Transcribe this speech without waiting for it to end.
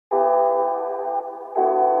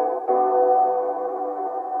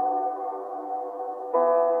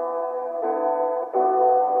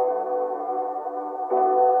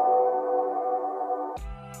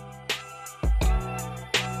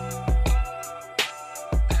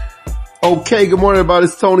Okay, good morning, everybody.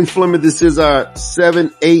 It's Tony Fleming. This is our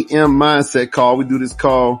 7 a.m. mindset call. We do this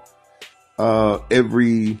call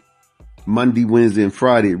every Monday, Wednesday, and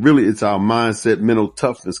Friday. Really, it's our mindset mental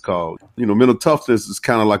toughness call. You know, mental toughness is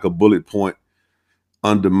kind of like a bullet point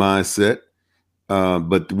under mindset,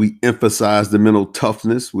 but we emphasize the mental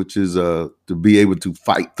toughness, which is to be able to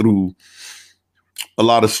fight through a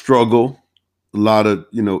lot of struggle, a lot of,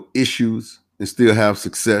 issues and still have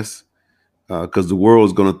success. Because the world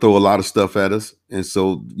is going to throw a lot of stuff at us. And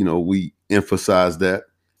so, we emphasize that.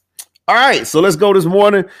 All right, so let's go this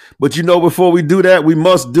morning. But, before we do that, we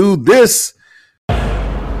must do this.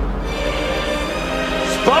 Spartans!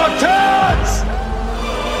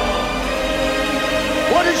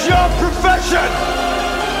 What is your profession?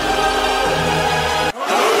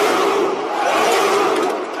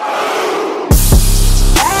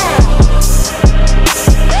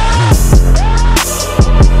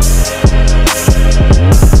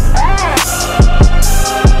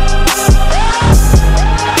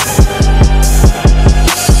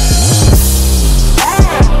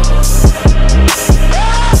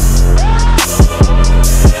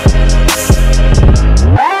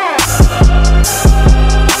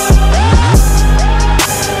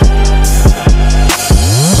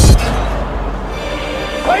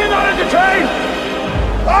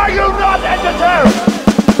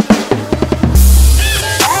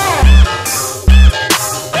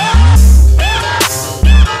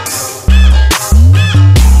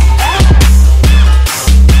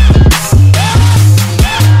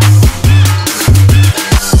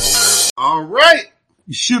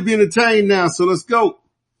 You should be entertained now, so let's go.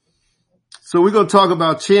 So we're going to talk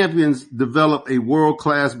about champions develop a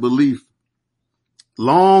world-class belief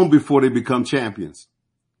long before they become champions.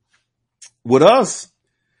 With us,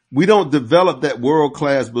 we don't develop that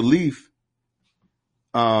world-class belief.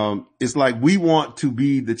 It's like we want to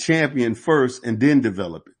be the champion first and then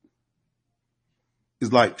develop it.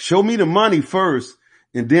 It's like, show me the money first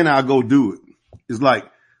and then I'll go do it. It's like,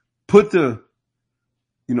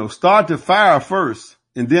 start the fire first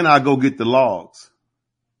and then I'll go get the logs.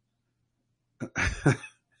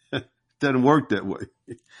 Doesn't work that way.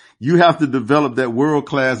 You have to develop that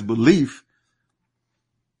world-class belief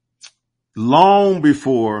long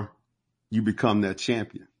before you become that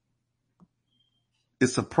champion.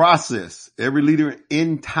 It's a process. Every leader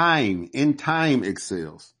in time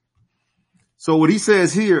excels. So what he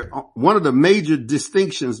says here, one of the major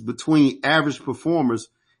distinctions between average performers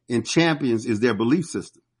and champions is their belief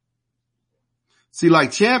system. See,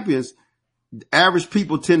 like champions, average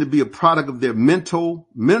people tend to be a product of their mental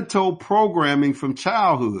programming from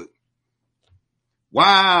childhood.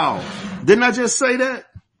 Wow. Didn't I just say that?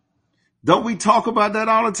 Don't we talk about that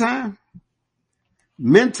all the time?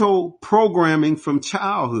 Mental programming from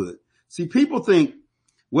childhood. See, people think,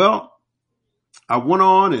 well, I went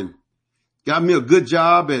on and got me a good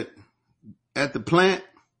job at the plant,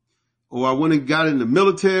 or I went and got in the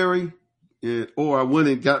military, or I went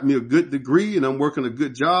and got me a good degree and I'm working a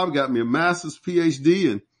good job, got me a master's,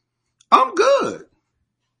 PhD, and I'm good.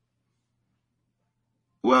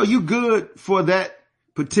 Well, you good for that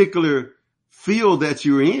particular field that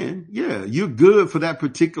you're in. Yeah, you're good for that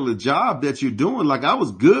particular job that you're doing. Like I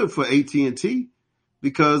was good for AT&T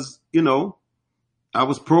because, I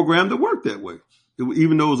was programmed to work that way.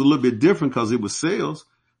 Even though it was a little bit different because it was sales,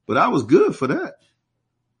 but I was good for that.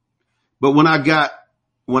 But when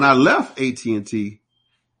I left AT&T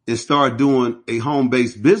and started doing a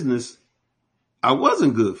home-based business, I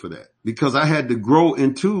wasn't good for that because I had to grow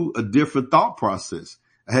into a different thought process.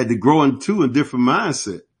 I had to grow into a different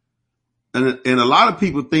mindset. And a lot of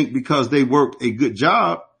people think because they worked a good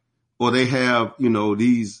job or they have,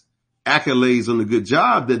 these accolades on a good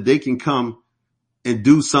job that they can come and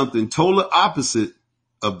do something totally opposite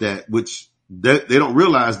of that, which they don't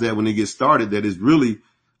realize that when they get started, that is really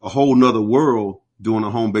a whole nother world doing a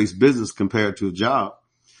home-based business compared to a job.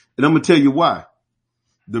 And I'm going to tell you why.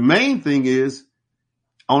 The main thing is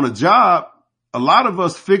on a job, a lot of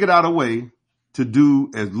us figured out a way to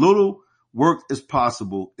do as little work as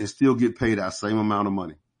possible and still get paid our same amount of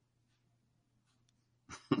money.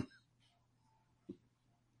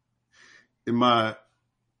 In my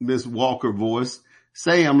Miss Walker voice,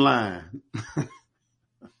 say I'm lying.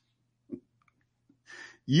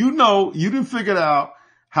 You done figured out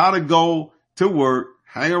how to go to work,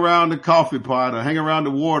 hang around the coffee pot or hang around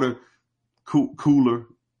the water cooler,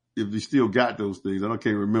 if you still got those things. I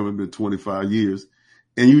can't remember, it's been 25 years.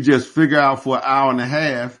 And you just figure out for an hour and a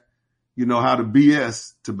half, how to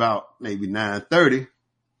BS to about maybe 9:30.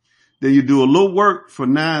 Then you do a little work for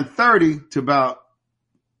 9:30 to about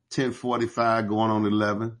 10:45, going on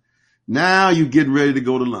 11. Now you're getting ready to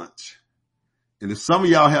go to lunch. And if some of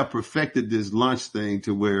y'all have perfected this lunch thing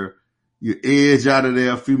to where you edge out of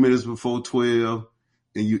there a few minutes before 12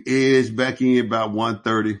 and you edge back in about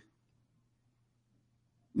 1:30.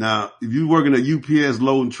 Now, if you're working at UPS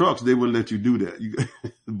loading trucks, they wouldn't let you do that.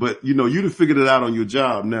 But you'd have figured it out on your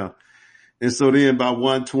job now. And so then by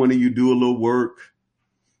 1:20, you do a little work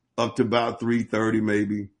up to about 3:30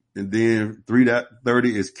 maybe. And then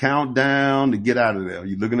 3:30 is countdown to get out of there.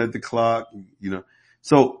 You're looking at the clock,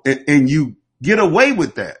 So, and you get away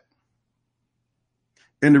with that.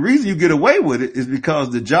 And the reason you get away with it is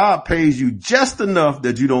because the job pays you just enough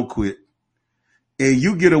that you don't quit. And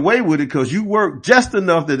you get away with it because you work just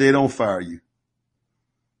enough that they don't fire you.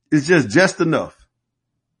 It's just enough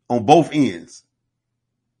on both ends.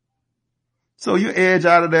 So you edge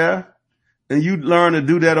out of there and you learn to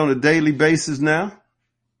do that on a daily basis now.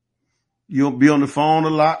 You'll be on the phone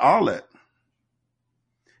a lot, all that.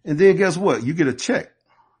 And then guess what? You get a check.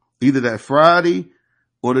 Either that Friday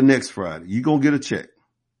or the next Friday. You're going to get a check.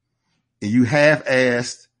 And you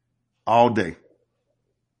half-assed all day.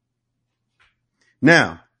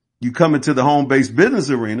 Now, you come into the home-based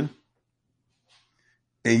business arena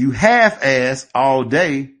and you half-ass all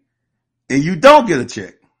day and you don't get a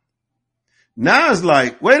check. Now it's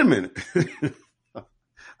like, wait a minute.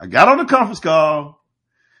 I got on the conference call.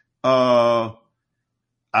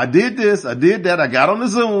 I did this. I did that. I got on the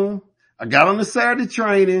Zoom. I got on the Saturday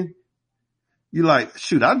training. You're like,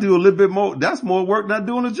 shoot, I do a little bit more. That's more work than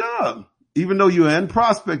doing a job. Even though you hadn't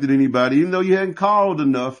prospected anybody, even though you hadn't called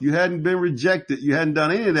enough, you hadn't been rejected, you hadn't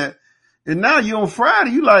done any of that. And now you're on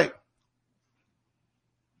Friday, you like,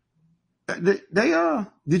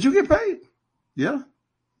 did you get paid? Yeah.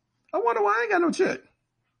 I wonder why I ain't got no check.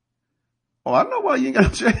 Oh, I know why you ain't got no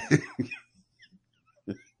check.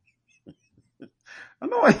 I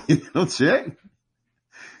know why you ain't got no check.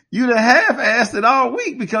 You'd have half-assed it all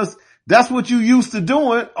week because that's what you used to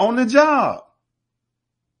doing on the job.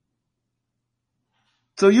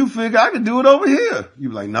 So you figure I could do it over here. You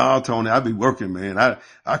be like, nah, Tony, I be working, man.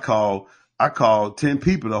 I call 10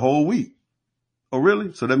 people the whole week. Oh,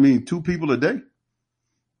 really? So that means 2 people a day?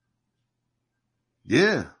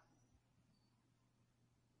 Yeah.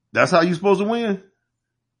 That's how you supposed to win?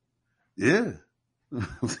 Yeah.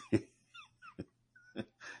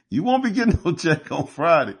 You won't be getting no check on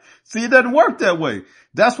Friday. See, it doesn't work that way.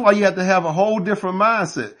 That's why you have to have a whole different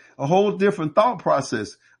mindset, a whole different thought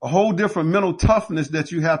process, a whole different mental toughness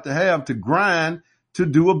that you have to grind to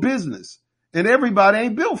do a business. And everybody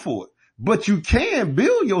ain't built for it, but you can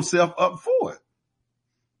build yourself up for it.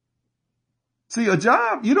 See, a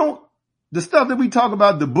job, the stuff that we talk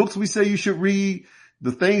about, the books we say you should read,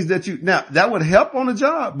 the things now that would help on a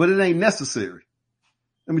job, but it ain't necessary.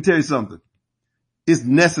 Let me tell you something. It's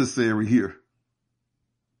necessary here.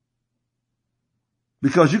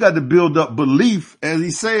 Because you got to build up belief, as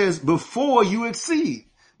he says, before you exceed,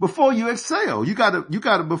 before you excel. You got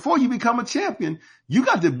to, before you become a champion, you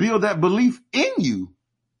got to build that belief in you.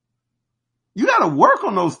 You got to work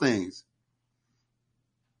on those things.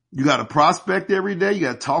 You got to prospect every day. You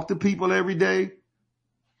got to talk to people every day.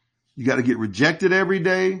 You got to get rejected every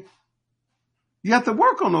day. You have to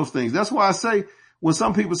work on those things. That's why I say, when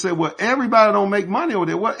some people say, well, everybody don't make money over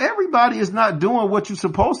there. Well, everybody is not doing what you're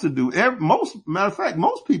supposed to do. Matter of fact,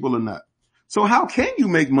 most people are not. So how can you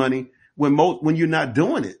make money when you're not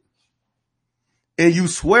doing it? And you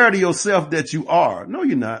swear to yourself that you are. No,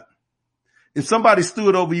 you're not. If somebody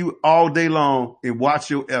stood over you all day long and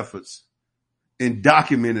watched your efforts and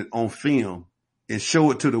document it on film and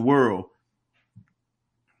show it to the world,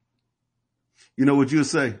 you know what you'll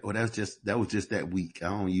say? Oh, that was just that week. I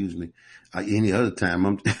don't usually, any other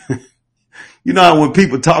time. You know how when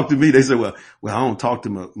people talk to me, they say, well, I don't talk to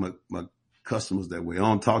my customers that way. I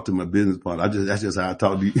don't talk to my business partner. That's just how I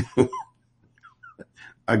talk to you.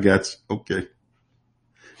 I got you. Okay.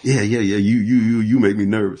 Yeah. You make me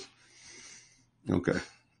nervous. Okay.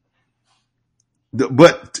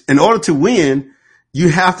 But in order to win, you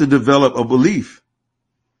have to develop a belief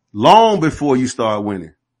long before you start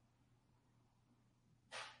winning.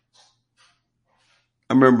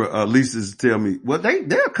 I remember Lisa used to tell me, well,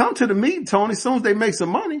 they'll come to the meeting, Tony, as soon as they make some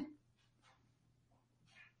money.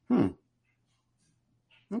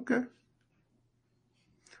 Okay.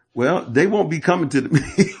 Well, they won't be coming to the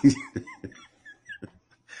meeting.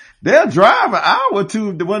 They'll drive an hour or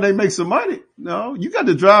two when they make some money. No, you got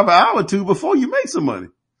to drive an hour or two before you make some money.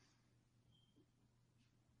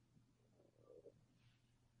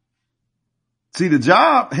 See, the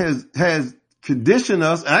job has conditioned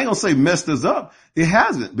us. I ain't gonna say messed us up. It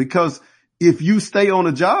hasn't, because if you stay on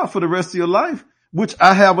a job for the rest of your life, which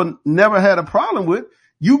I haven't never had a problem with,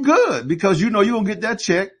 you good because you know you're going to get that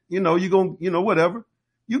check. You know, you're going to, whatever.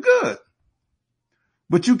 You good.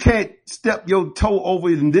 But you can't step your toe over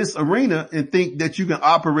in this arena and think that you can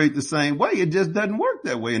operate the same way. It just doesn't work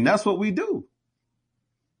that way. And that's what we do.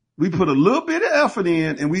 We put a little bit of effort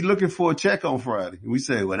in and we looking for a check on Friday. And we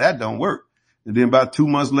say, well, that don't work. And then about 2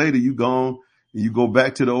 months later, you gone and you go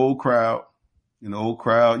back to the old crowd,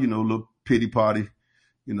 little pity party,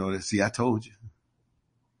 see, I told you.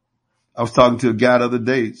 I was talking to a guy the other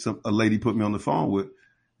day, a lady put me on the phone with,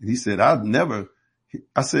 and he said,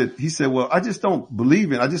 he said, well, I just don't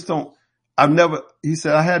believe it. He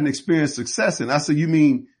said, I hadn't experienced success. And I said, you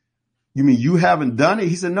mean you haven't done it?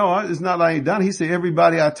 He said, no, it's not like I ain't done it. He said,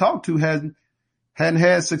 everybody I talked to hadn't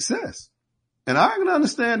had success. And I can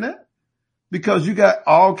understand that because you got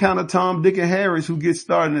all kind of Tom, Dick, and Harrys who get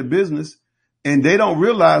started in business and they don't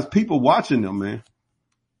realize people watching them, man.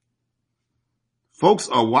 Folks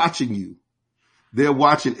are watching you. They're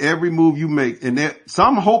watching every move you make, and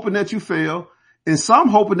some hoping that you fail and some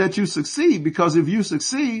hoping that you succeed, because if you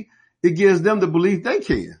succeed, it gives them the belief they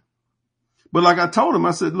can. But like I told him,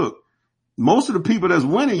 I said, look, most of the people that's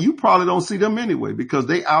winning, you probably don't see them anyway because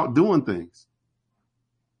they out doing things.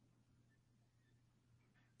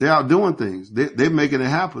 They're out doing things. They're making it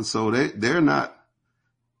happen. So they're not,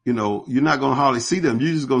 you're not going to hardly see them.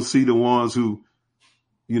 You're just going to see the ones who,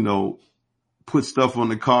 put stuff on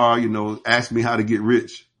the car, ask me how to get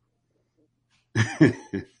rich.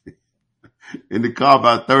 In the car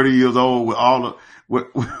about 30 years old with all the,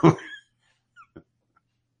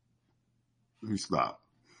 let me stop.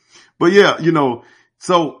 But yeah,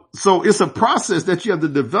 so it's a process that you have to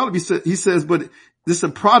develop. He says, but it's a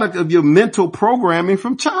product of your mental programming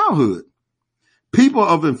from childhood. People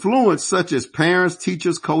of influence such as parents,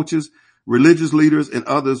 teachers, coaches, religious leaders, and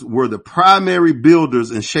others were the primary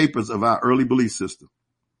builders and shapers of our early belief system.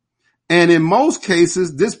 And in most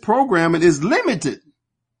cases, this programming is limited.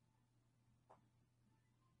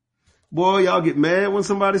 Boy, y'all get mad when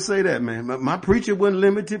somebody say that, man. My preacher wasn't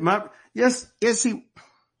limited. Yes,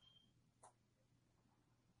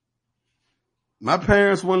 my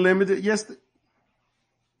parents weren't limited. Yes,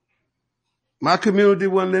 my community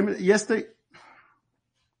wasn't limited. Yes,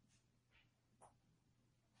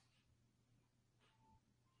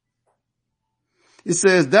 It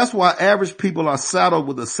says that's why average people are saddled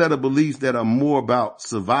with a set of beliefs that are more about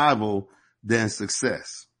survival than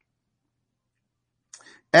success.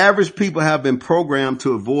 Average people have been programmed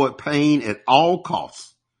to avoid pain at all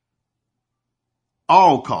costs.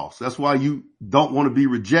 All costs. That's why you don't want to be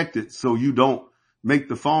rejected, so you don't make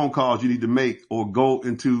the phone calls you need to make or go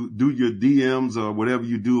do your DMs or whatever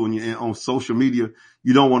you do on social media.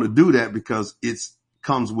 You don't want to do that because it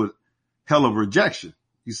comes with hell of rejection.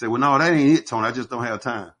 You say, well, no, that ain't it, Tony. I just don't have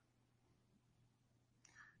time.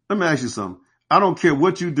 Let me ask you something. I don't care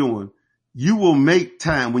what you're doing. You will make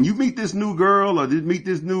time. When you meet this new girl or meet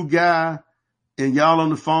this new guy and y'all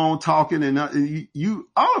on the phone talking and you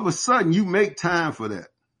all of a sudden you make time for that.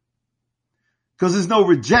 Because there's no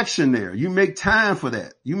rejection there. You make time for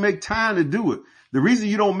that. You make time to do it. The reason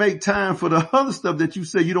you don't make time for the other stuff that you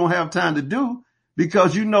say you don't have time to do,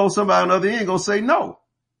 because somebody on the other end going to say no.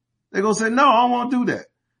 They're going to say, no, I don't want to do that.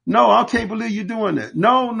 No, I can't believe you're doing that.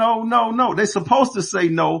 No. They're supposed to say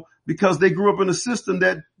no because they grew up in a system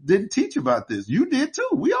that didn't teach about this. You did too.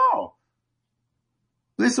 We all.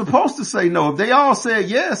 They're supposed to say no. If they all said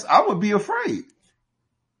yes, I would be afraid.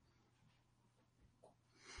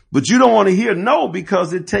 But you don't want to hear no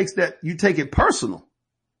because you take it personal.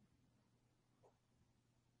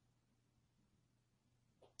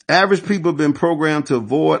 Average people have been programmed to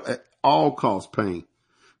avoid at all costs pain,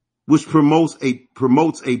 which promotes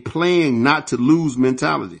a playing not to lose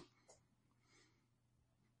mentality.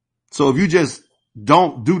 So if you just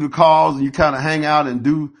don't do the calls and you kind of hang out and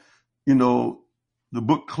do, the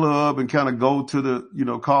book club and kind of go to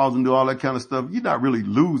the, calls and do all that kind of stuff, you're not really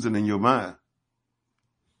losing in your mind.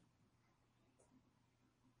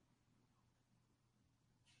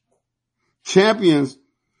 Champions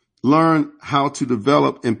learn how to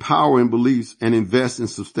develop empowering beliefs and invest in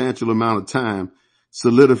substantial amount of time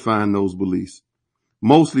solidifying those beliefs,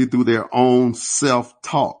 mostly through their own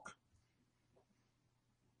self-talk.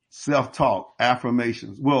 Self-talk,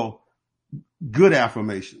 affirmations. Well, good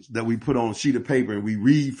affirmations that we put on a sheet of paper and we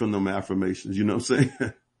read from them affirmations, you know what I'm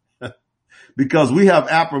saying? Because we have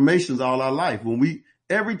affirmations all our life.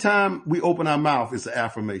 Every time we open our mouth, it's an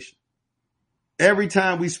affirmation. Every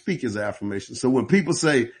time we speak is an affirmation. So when people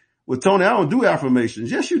say, well, Tony, I don't do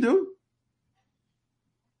affirmations. Yes, you do.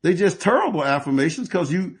 They just terrible affirmations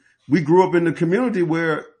because we grew up in the community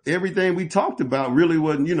where everything we talked about really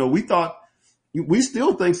wasn't, we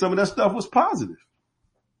still think some of that stuff was positive.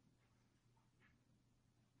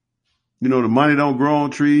 You know, the money don't grow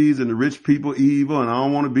on trees and the rich people evil and I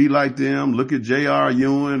don't want to be like them. Look at J.R.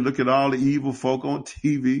 Ewing. Look at all the evil folk on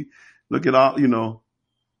TV. Look at all, you know.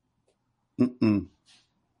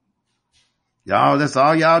 Y'all, that's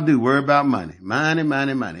all y'all do. Worry about money. Money,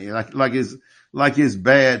 money, money. Like it's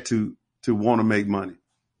bad to want to make money.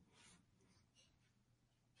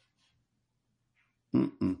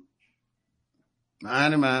 Money,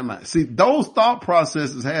 money, money. See, those thought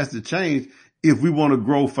processes has to change if we want to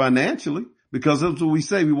grow financially, because that's what we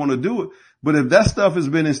say we want to do it. But if that stuff has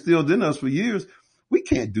been instilled in us for years, we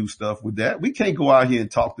can't do stuff with that. We can't go out here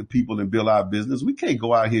and talk to people and build our business. We can't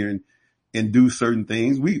go out here and do certain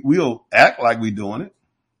things. We'll act like we're doing it.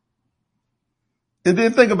 And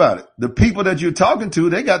then think about it. The people that you're talking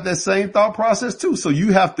to, they got that same thought process too. So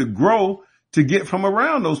you have to grow to get from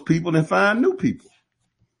around those people and find new people.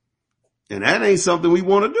 And that ain't something we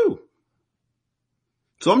want to do.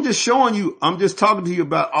 So I'm just showing you, I'm just talking to you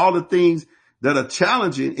about all the things that are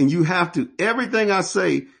challenging, and you have to, everything I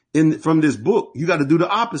say from this book, you got to do the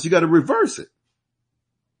opposite. You got to reverse it.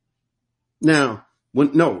 Now,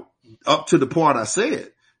 up to the part I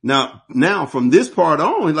said. Now from this part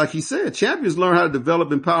on, like he said, champions learn how to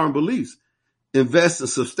develop empowering beliefs, invest a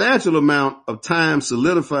substantial amount of time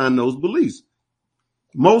solidifying those beliefs,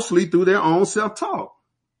 mostly through their own self-talk.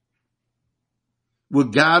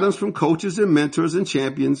 With guidance from coaches and mentors and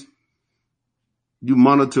champions, you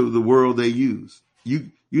monitor the world they use.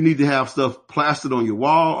 You need to have stuff plastered on your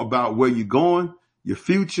wall about where you're going, your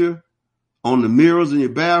future, on the mirrors in your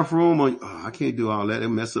bathroom. I can't do all that. It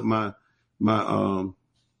mess up my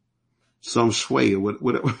some sway or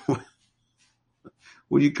whatever.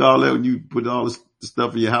 What do you call that when you put all this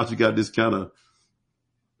stuff in your house? You got this kind of,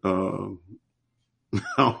 I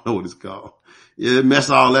don't know what it's called. Yeah, it mess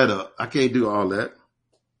all that up. I can't do all that.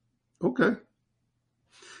 Okay.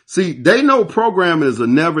 See, they know programming is a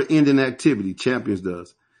never-ending activity. Champions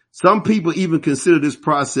does. Some people even consider this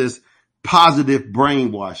process positive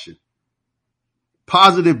brainwashing.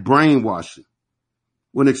 Positive brainwashing.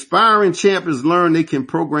 When aspiring champions learn they can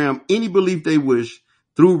program any belief they wish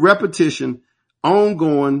through repetition,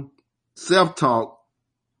 ongoing self-talk,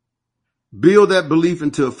 build that belief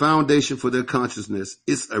into a foundation for their consciousness,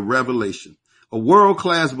 it's a revelation. A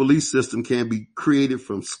world-class belief system can be created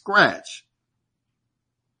from scratch.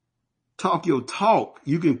 Talk your talk.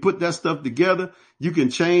 You can put that stuff together. You can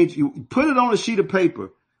change. You put it on a sheet of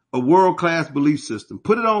paper, a world-class belief system.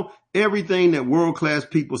 Put it on everything that world-class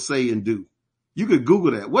people say and do. You could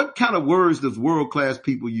Google that. What kind of words does world-class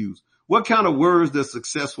people use? What kind of words does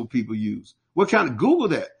successful people use? Google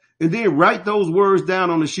that. And then write those words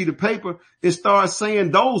down on a sheet of paper and start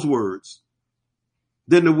saying those words.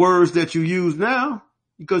 Than the words that you use now,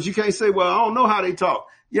 because you can't say, well, I don't know how they talk.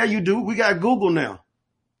 Yeah, you do. We got Google now.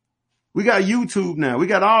 We got YouTube now. We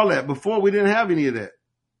got all that. Before we didn't have any of that.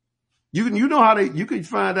 You know you can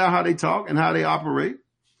find out how they talk and how they operate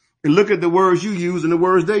and look at the words you use and the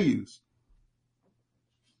words they use.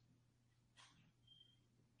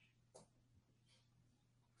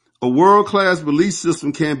 A world-class belief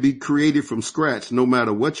system can be created from scratch, no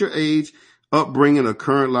matter what your age, upbringing, or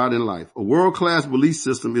current lot in life. A world-class belief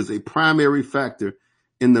system is a primary factor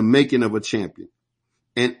in the making of a champion.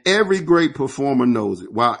 And every great performer knows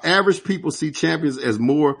it. While average people see champions as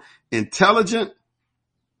more intelligent,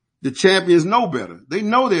 the champions know better. They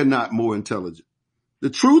know they're not more intelligent. The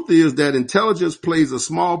truth is that intelligence plays a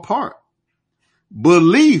small part.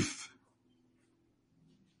 Belief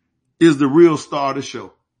is the real star of the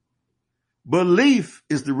show. Belief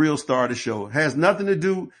is the real star of the show. It has nothing to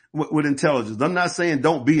do with intelligence. I'm not saying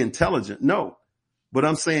don't be intelligent. No, but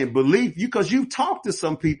I'm saying belief, because you've talked to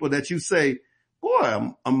some people that you say,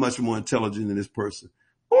 boy, I'm much more intelligent than this person.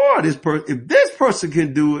 Boy, if this person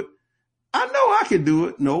can do it, I know I can do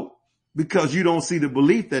it. No, because you don't see the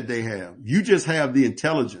belief that they have. You just have the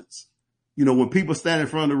intelligence. You know, when people stand in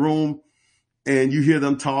front of the room and you hear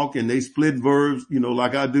them talk and they split verbs, you know,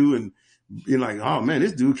 like I do, and you're like, oh man,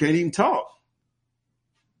 this dude can't even talk.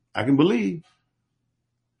 I can believe.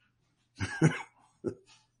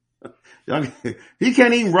 He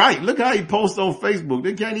can't even write. Look how he posts on Facebook.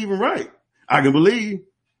 They can't even write. I can believe.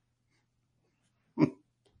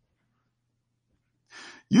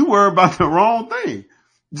 You worry about the wrong thing.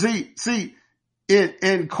 See,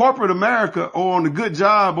 in corporate America or on a good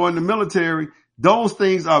job or in the military, those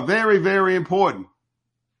things are very, very important.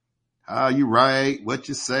 How you write, what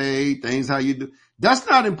you say, things how you do. That's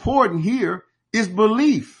not important here. It's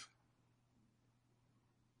belief.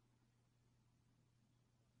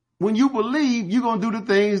 When you believe, you're going to do the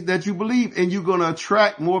things that you believe, and you're going to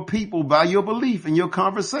attract more people by your belief in your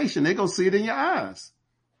conversation. They're going to see it in your eyes.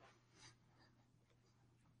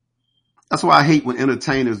 That's why I hate when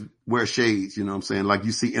entertainers wear shades. You know what I'm saying? Like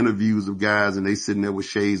you see interviews of guys and they sitting there with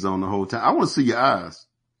shades on the whole time. I want to see your eyes.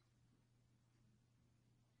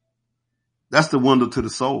 That's the wonder to the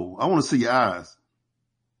soul. I want to see your eyes.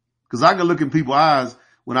 Cause I can look in people's eyes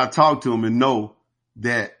when I talk to them and know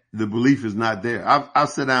that the belief is not there. I've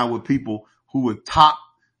sat down with people who were top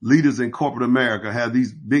leaders in corporate America, have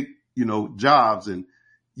these big, jobs, and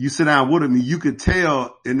you sit down with them and you could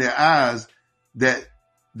tell in their eyes that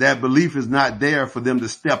that belief is not there for them to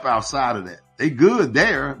step outside of that. They good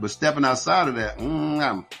there, but stepping outside of that,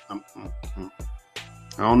 I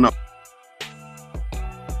don't know.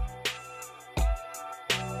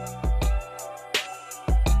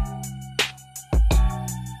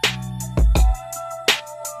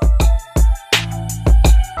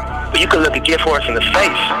 You can look a gift horse in the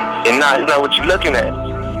face and not know what you're looking at.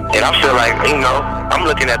 And I feel like, I'm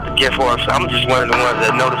looking at the gift horse. I'm just one of the ones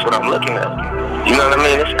that notice what I'm looking at. You know what I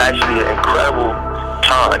mean? It's actually an incredible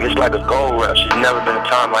time. It's like a gold rush. There's never been a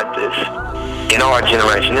time like this in our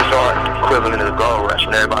generation. It's our equivalent of the gold rush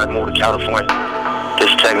when everybody moved to California. This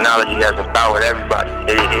technology has empowered everybody.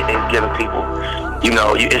 It's giving people,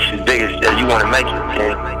 it's as big as you want to make it.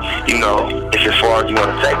 And, it's as far as you want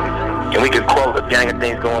to take it. And we could quote a gang of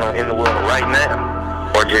things going on in the world right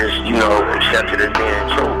now, or just, accept it as being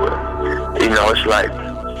true. But, it's like,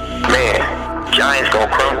 man, giants gonna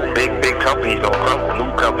crumble, big companies gonna crumble,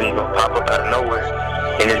 new companies gonna pop up out of nowhere,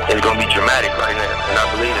 and it's gonna be dramatic right now, and I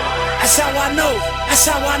believe it. That's how I know, that's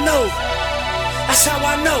how I know, that's how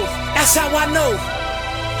I know, that's how I know,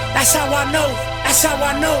 that's how I know, that's how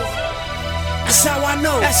I know, that's how I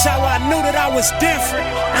know, that's how I knew that I was different,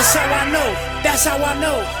 that's how I know, that's how I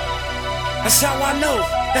know. That's how I know,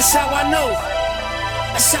 that's how I know,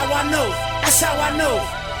 that's how I know, that's how I know,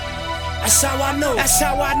 that's how I know, that's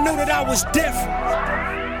how I knew that I was different.